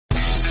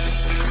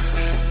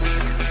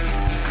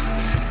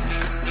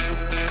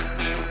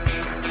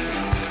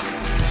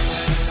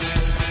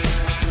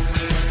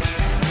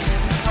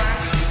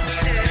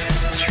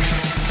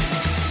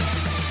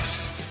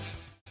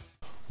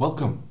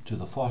Welcome to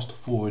the Fast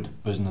Forward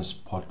Business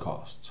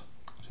Podcast.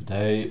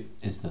 Today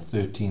is the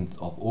 13th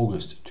of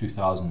August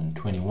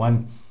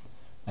 2021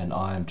 and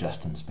I am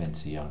Justin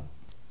Spencer Young.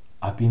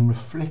 I've been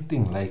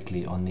reflecting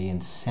lately on the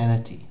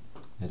insanity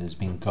that has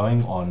been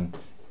going on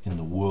in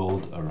the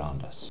world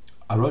around us.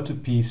 I wrote a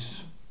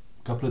piece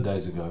a couple of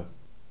days ago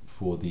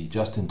for the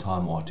Just in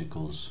Time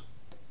articles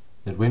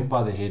that went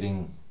by the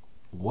heading,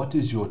 "What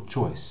is your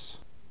choice?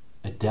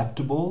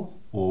 Adaptable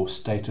or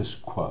status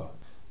quo?"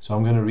 So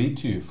I'm going to read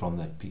to you from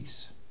that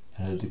piece,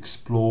 and it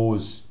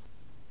explores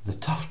the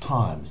tough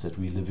times that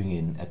we're living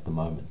in at the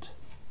moment.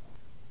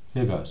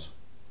 Here goes.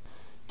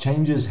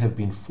 Changes have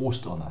been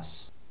forced on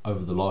us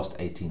over the last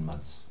 18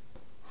 months.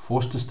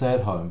 Forced to stay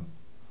at home,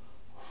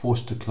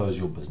 forced to close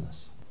your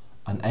business,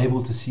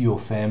 unable to see your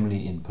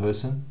family in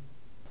person.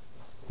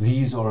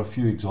 These are a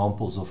few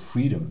examples of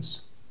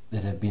freedoms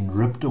that have been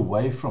ripped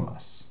away from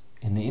us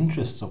in the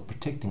interests of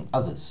protecting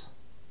others.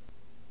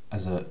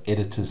 As an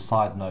editor's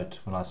side note,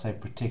 when I say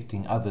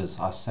protecting others,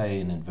 I say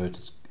in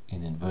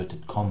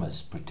inverted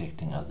commas,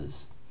 protecting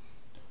others,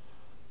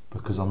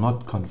 because I'm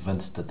not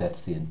convinced that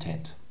that's the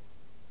intent.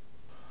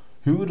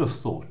 Who would have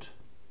thought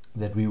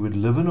that we would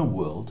live in a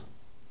world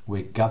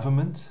where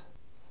government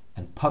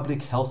and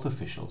public health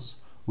officials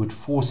would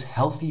force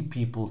healthy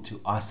people to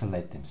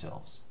isolate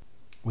themselves?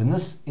 When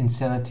this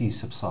insanity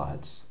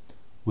subsides,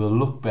 we'll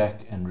look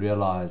back and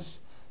realize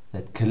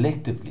that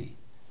collectively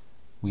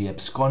we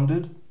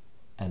absconded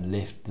and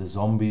left the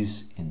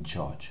zombies in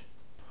charge.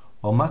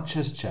 While much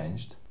has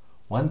changed,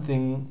 one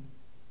thing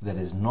that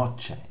has not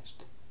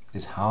changed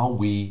is how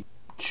we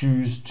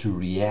choose to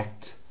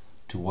react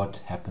to what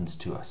happens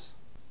to us.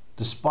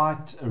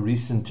 Despite a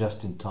recent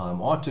Just in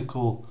Time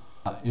article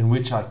in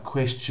which I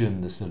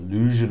question this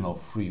illusion of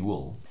free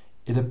will,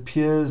 it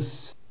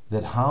appears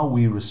that how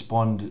we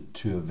respond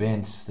to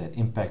events that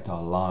impact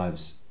our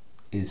lives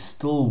is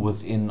still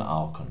within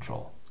our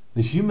control.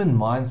 The human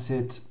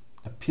mindset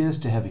appears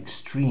to have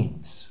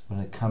extremes when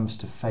it comes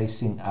to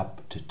facing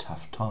up to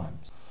tough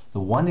times. The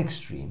one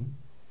extreme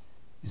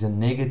is a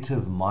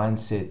negative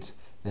mindset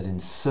that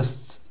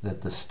insists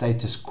that the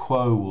status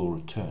quo will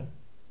return.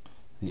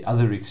 The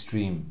other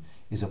extreme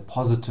is a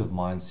positive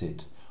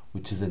mindset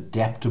which is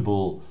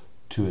adaptable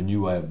to a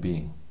new way of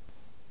being.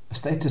 A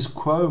status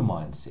quo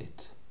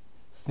mindset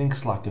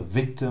thinks like a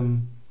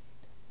victim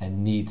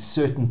and needs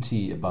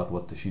certainty about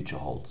what the future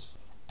holds.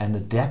 An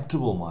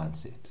adaptable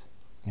mindset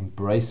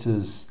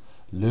embraces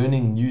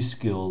learning new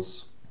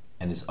skills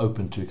and is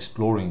open to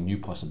exploring new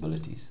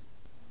possibilities.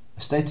 A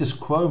status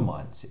quo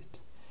mindset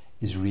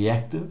is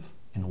reactive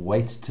and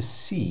waits to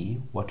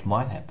see what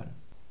might happen.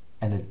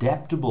 An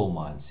adaptable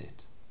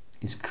mindset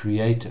is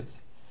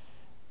creative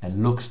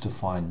and looks to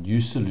find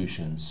new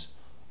solutions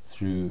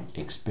through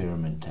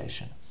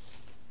experimentation.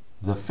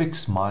 The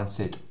fixed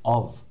mindset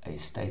of a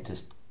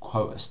status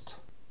quoist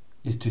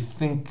is to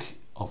think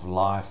of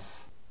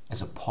life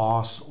as a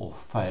pass or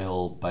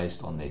fail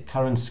based on their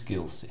current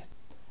skill set.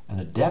 An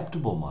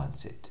adaptable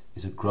mindset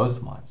is a growth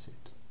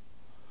mindset.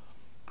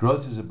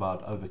 Growth is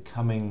about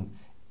overcoming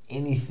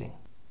anything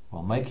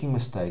while making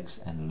mistakes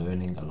and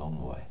learning along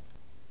the way.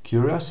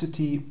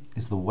 Curiosity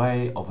is the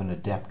way of an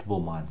adaptable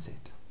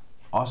mindset,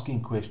 asking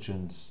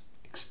questions,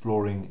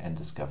 exploring and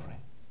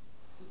discovering.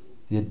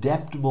 The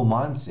adaptable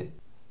mindset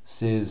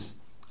says,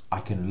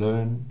 I can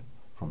learn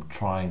from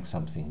trying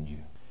something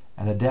new.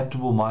 An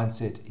adaptable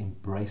mindset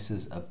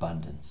embraces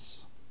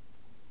abundance.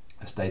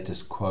 A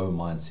status quo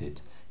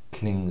mindset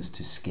clings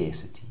to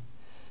scarcity.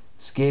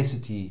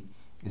 Scarcity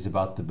is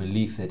about the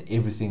belief that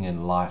everything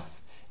in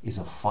life is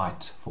a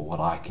fight for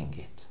what I can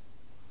get.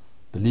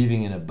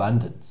 Believing in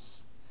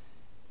abundance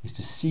is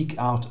to seek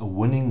out a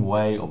winning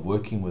way of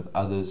working with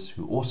others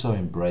who also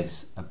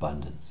embrace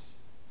abundance.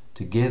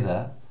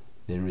 Together,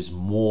 there is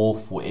more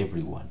for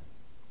everyone.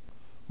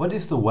 What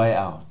if the way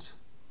out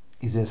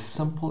is as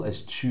simple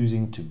as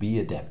choosing to be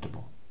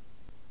adaptable?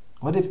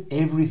 What if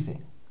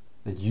everything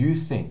that you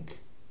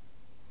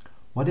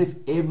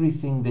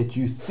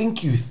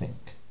think you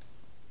think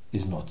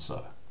is not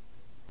so?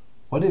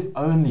 What if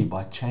only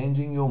by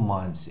changing your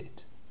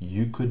mindset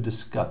you could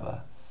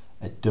discover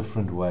a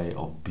different way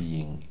of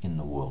being in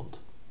the world?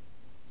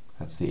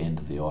 That's the end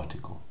of the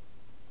article.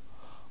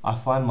 I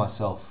find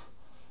myself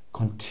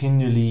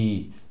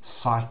continually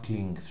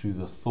cycling through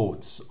the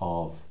thoughts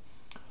of,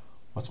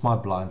 what's my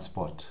blind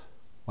spot?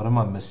 What am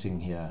I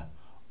missing here?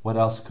 What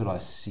else could I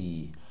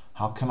see?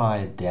 How can I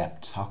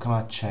adapt? How can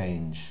I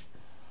change?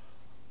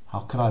 How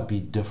can I be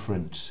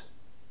different?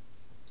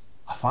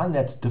 I find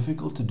that's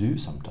difficult to do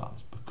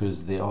sometimes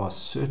because there are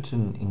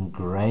certain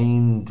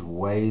ingrained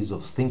ways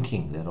of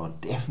thinking that are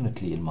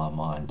definitely in my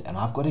mind, and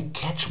I've got to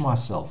catch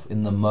myself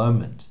in the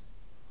moment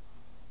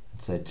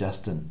and say,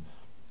 Justin,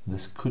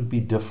 this could be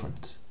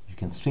different. You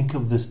can think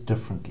of this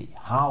differently.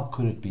 How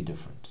could it be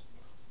different?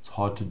 It's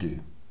hard to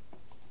do,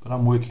 but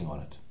I'm working on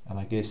it, and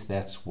I guess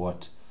that's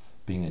what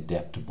being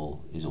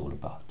adaptable is all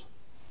about.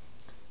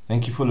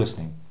 Thank you for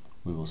listening.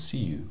 We will see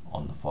you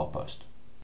on the Far Post.